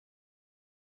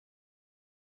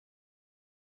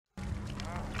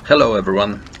Hello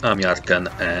everyone, I'm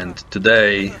Jarken, and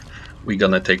today we're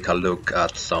gonna take a look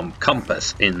at some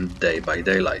compass in Day by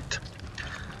Daylight.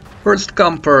 First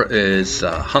camper is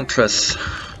Huntress.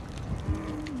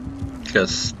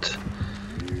 Just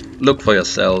look for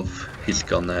yourself. He's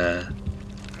gonna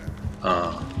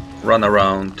run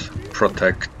around,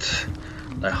 protect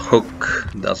a hook,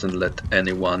 doesn't let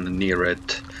anyone near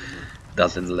it,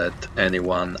 doesn't let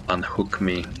anyone unhook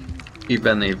me.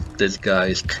 Even if this guy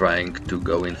is trying to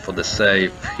go in for the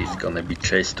save, he's gonna be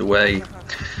chased away.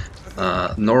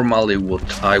 Normally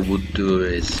what I would do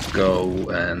is go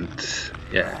and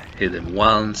hit him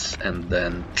once and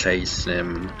then chase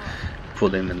him,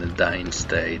 put him in a dying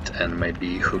state and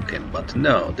maybe hook him. But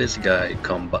no, this guy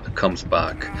comes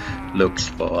back, looks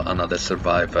for another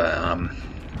survivor.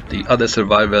 The other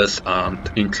survivors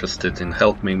aren't interested in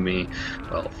helping me.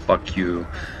 Well, fuck you.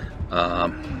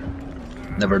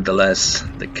 Nevertheless,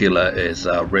 the killer is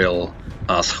a real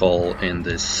asshole in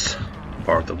this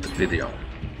part of the video.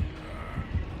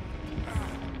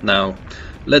 Now,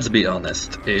 let's be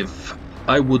honest, if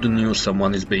I would knew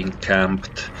someone is being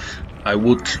camped, I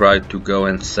would try to go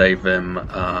and save him,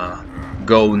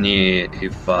 go near.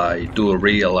 If I do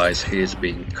realize he is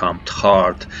being camped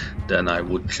hard, then I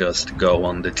would just go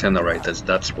on the generators.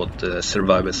 That's what the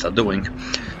survivors are doing.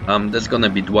 There's gonna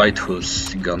be Dwight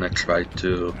who's gonna try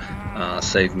to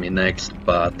save me next,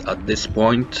 but at this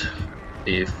point,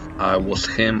 if I was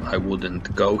him, I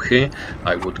wouldn't go here.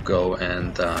 I would go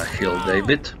and heal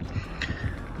David.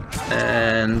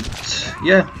 And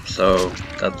yeah, so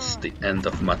that's the end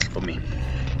of match for me.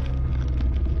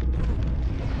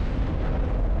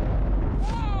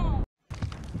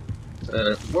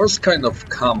 Worst kind of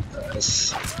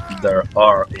campers there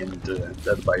are in the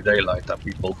Dead by Daylight are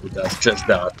people who does just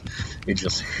that. He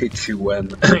just hits you when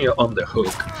you're on the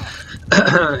hook.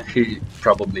 He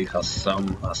probably has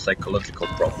some psychological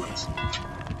problems.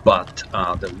 But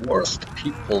the worst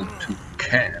people to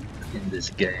camp in this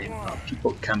game are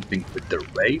people camping with the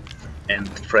Wraith and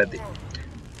Freddy.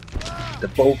 They're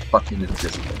both fucking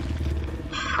invisible.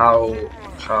 How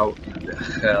in the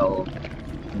hell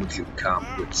would you camp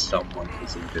with someone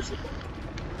who's invisible?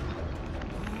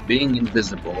 Being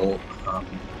invisible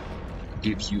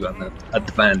gives you an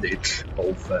advantage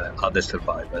over other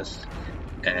survivors,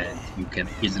 and you can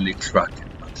easily track him.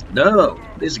 But no,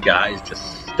 this guy is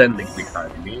just standing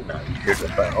behind me. Now you hear the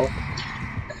bell,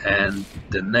 and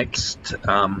the next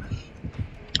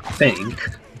thing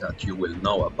that you will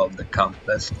know about the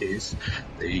campers is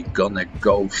they're gonna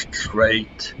go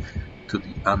straight to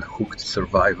the unhooked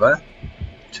survivor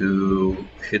to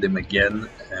hit him again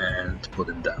and put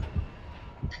him down.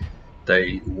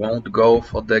 They won't go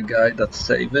for the guy that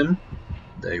saved him,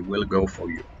 they will go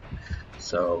for you.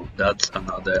 So that's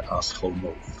another asshole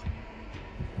move.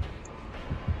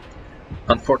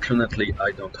 Unfortunately,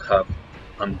 I don't have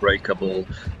Unbreakable,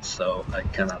 so I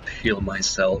cannot heal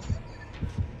myself,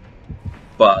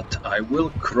 but I will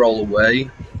crawl away,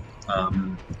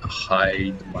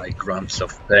 hide my grams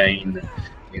of pain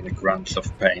in the grams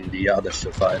of pain the other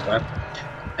survivor,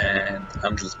 and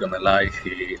I'm just gonna lie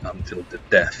here until the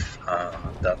death.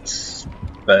 That's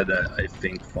better, I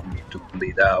think, for me to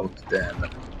bleed out than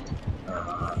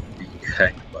being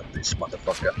hanged by this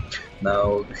motherfucker.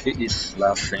 Now he is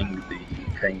slashing the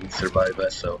hanging survivor,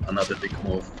 so another big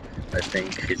move. I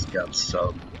think he's got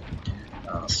some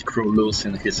screw loose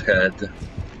in his head.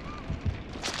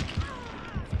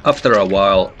 After a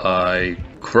while I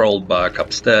crawled back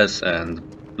upstairs and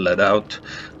bled out.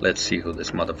 Let's see who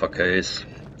this motherfucker is.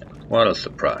 What a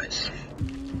surprise.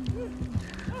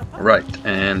 Right,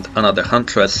 and another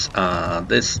Huntress.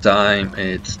 This time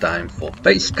it's time for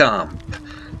face camp.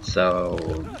 So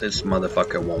this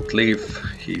motherfucker won't leave.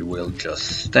 He will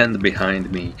just stand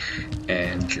behind me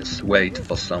and just wait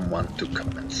for someone to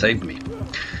come and save me.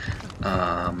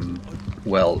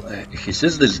 Well, he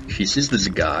sees this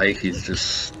guy. He's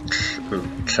just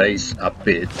chased a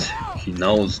bit. He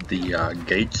knows the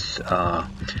gates are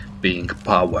being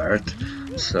powered.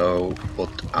 So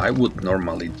what I would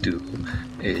normally do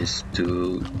is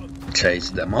to chase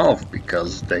them off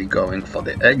because they're going for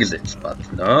the exits. But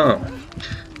no,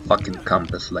 fucking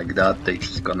campers like that. They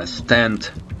just gonna stand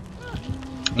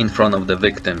in front of the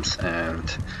victims and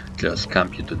just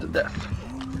camp you to the death.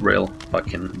 Real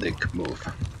fucking dick move.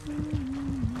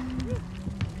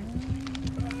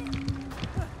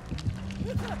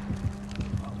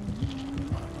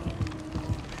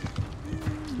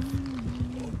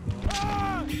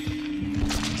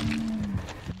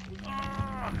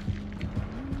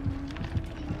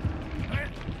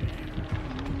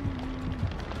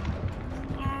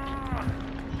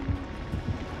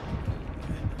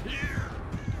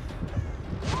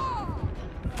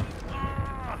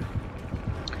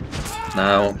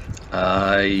 Now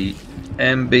I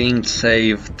am being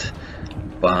saved,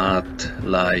 but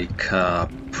like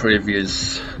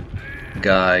previous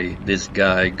guy, this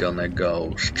guy gonna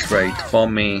go straight for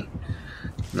me.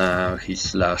 Now he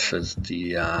slashes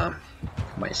the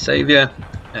my savior,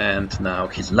 and now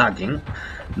he's lagging.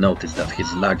 Notice that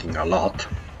he's lagging a lot,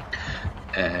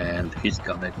 and he's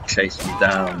gonna chase me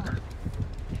down,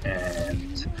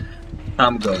 and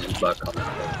I'm going back on a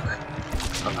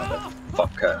hook. Another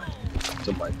fucker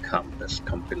to my campus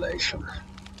compilation.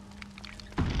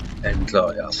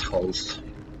 Enjoy, assholes.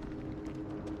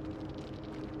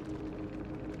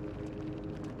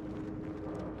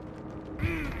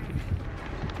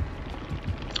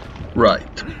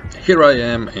 Right, here I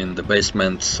am in the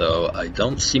basement, so I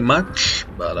don't see much,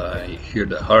 but I hear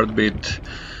the heartbeat.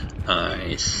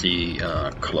 I see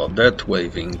Claudette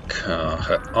waving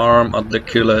her arm at the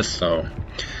killer, so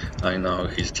I know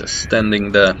he's just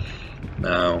standing there.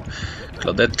 Now,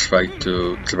 Claudette tried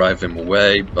to drive him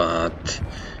away, but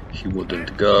he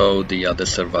wouldn't go. The other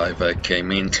survivor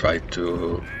came in, tried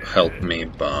to help me,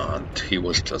 but he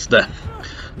was just there.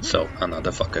 So,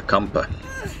 another fucker camper.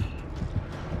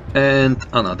 And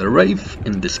another rave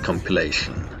in this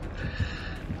compilation.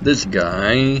 This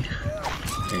guy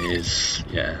is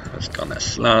gonna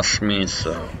slash me,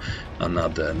 so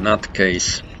another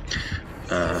nutcase.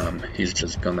 He's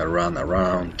just gonna run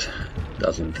around,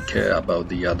 doesn't care about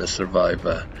the other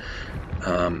survivor.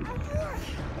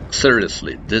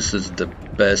 Seriously, this is the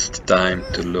best time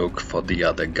to look for the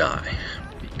other guy,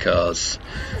 because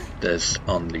there's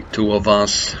only two of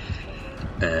us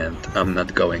and I'm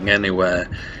not going anywhere.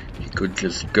 He could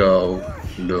just go,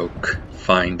 look,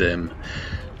 find him,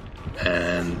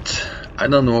 and I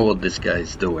don't know what this guy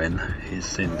is doing.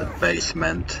 He's in the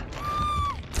basement,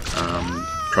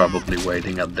 probably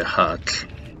waiting at the hatch.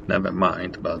 Never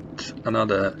mind, but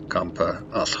another camper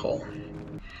asshole.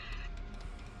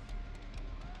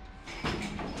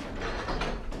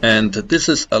 And this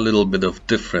is a little bit of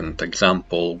different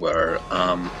example where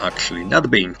I'm actually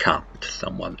not being camped,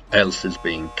 someone else is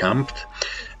being camped,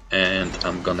 and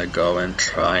I'm gonna go and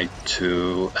try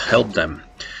to help them.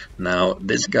 Now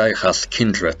this guy has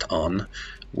Kindred on,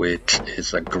 which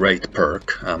is a great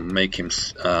perk. I'm making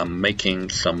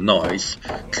some noise,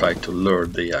 try to lure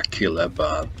the killer,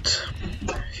 but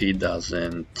he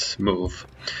doesn't move.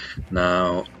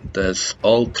 Now there's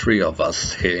all three of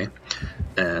us here,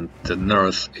 and the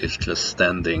nurse is just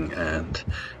standing and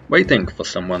waiting for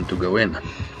someone to go in.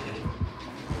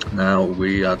 Now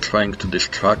we are trying to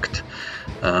distract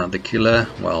the killer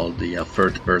while the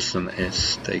third person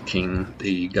is taking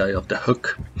the guy off the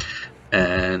hook,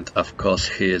 and of course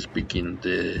he is begin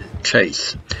the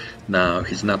chase. Now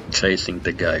he's not chasing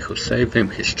the guy who saved him,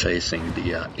 he's chasing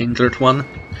the injured one.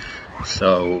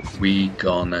 So we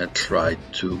gonna try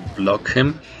to block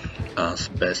him as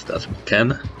best as we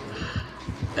can.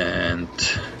 And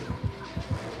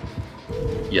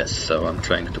yes, so I'm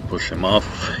trying to push him off.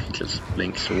 He just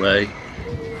blinks away.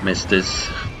 Missed this.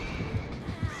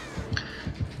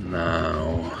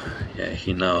 Now, yeah,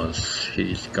 he knows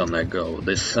he's gonna go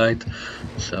this side,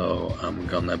 so I'm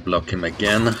gonna block him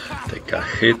again, take a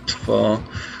hit for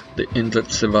the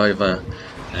injured survivor,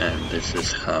 and this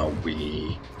is how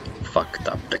we fucked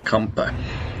up the camper.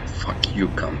 Fuck you,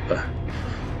 camper.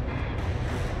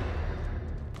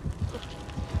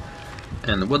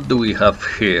 And what do we have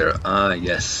here? Ah,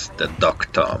 yes, the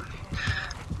doctor.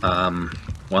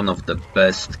 One of the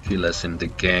best killers in the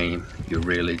game. You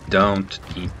really don't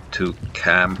need to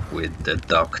camp with the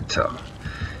doctor.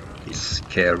 He's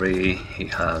scary, he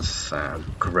has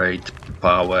great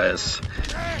powers,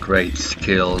 great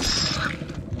skills,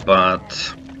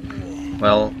 but,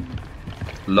 well,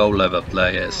 low-level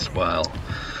players, well,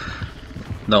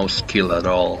 no skill at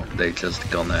all. They just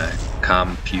gonna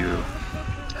camp you.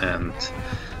 And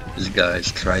this guy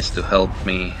tries to help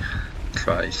me,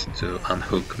 tries to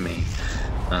unhook me.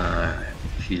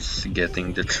 He's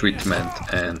getting the treatment,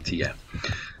 and yeah,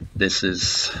 this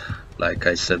is, like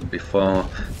I said before,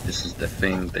 this is the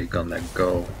thing. They're gonna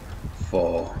go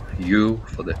for you,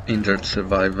 for the injured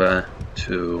survivor,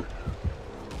 to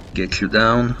get you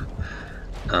down.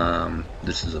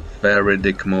 This is a very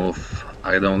dick move.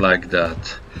 I don't like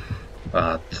that,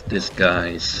 but this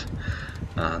guy's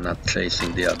not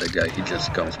chasing the other guy, he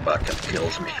just comes back and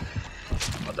kills me.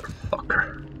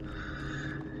 Motherfucker.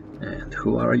 And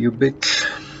who are you, bitch?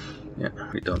 Yeah,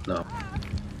 we don't know.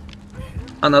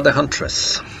 Another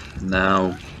huntress.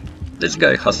 Now, this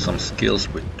guy has some skills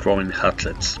with throwing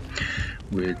hatchets,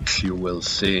 which you will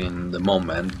see in the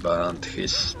moment, but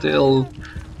he's still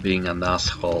being an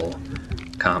asshole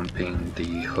camping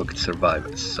the hooked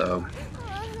survivors. So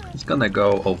he's gonna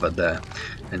go over there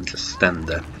and just stand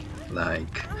there,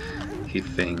 like he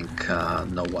think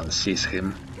no one sees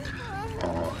him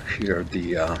or hear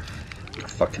the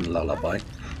fucking lullaby.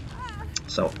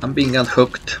 So I'm being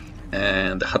unhooked,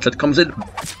 and the hatchet comes in,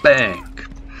 bang!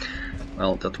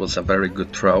 Well, that was a very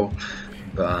good throw,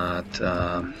 but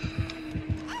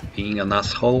being an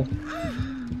asshole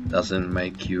doesn't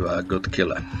make you a good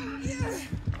killer.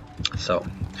 So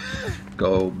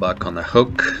go back on a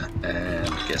hook, and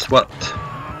guess what?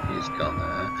 He's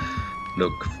gonna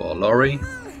look for Lori,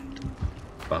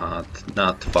 but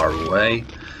not far away.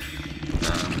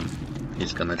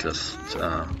 He's gonna just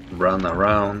run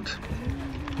around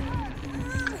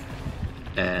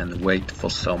and wait for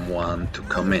someone to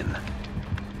come in.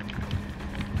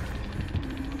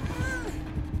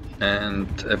 And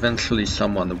eventually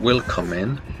someone will come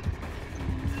in.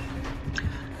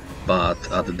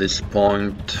 But at this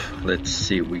point, let's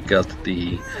see, we got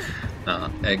the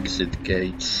exit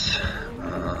gates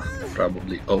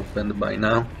probably opened by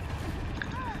now.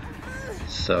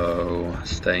 So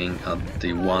staying at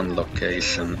the one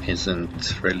location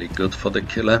isn't really good for the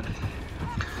killer.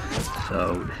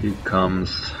 So here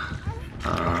comes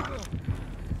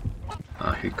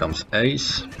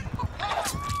Ace,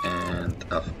 and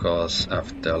of course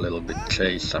after a little bit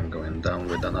chase I'm going down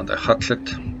with another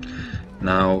hatchet.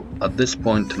 Now at this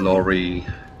point Lori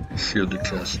should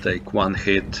just take one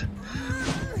hit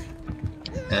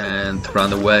and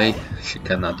run away. She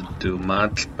cannot do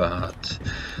much, but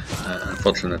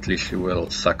unfortunately she will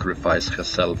sacrifice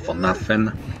herself for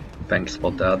nothing. Thanks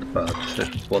for that, but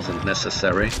it wasn't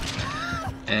necessary.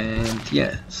 And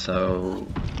yeah, so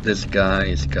this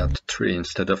guy's got 3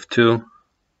 instead of 2.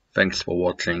 Thanks for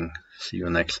watching. See you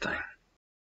next time.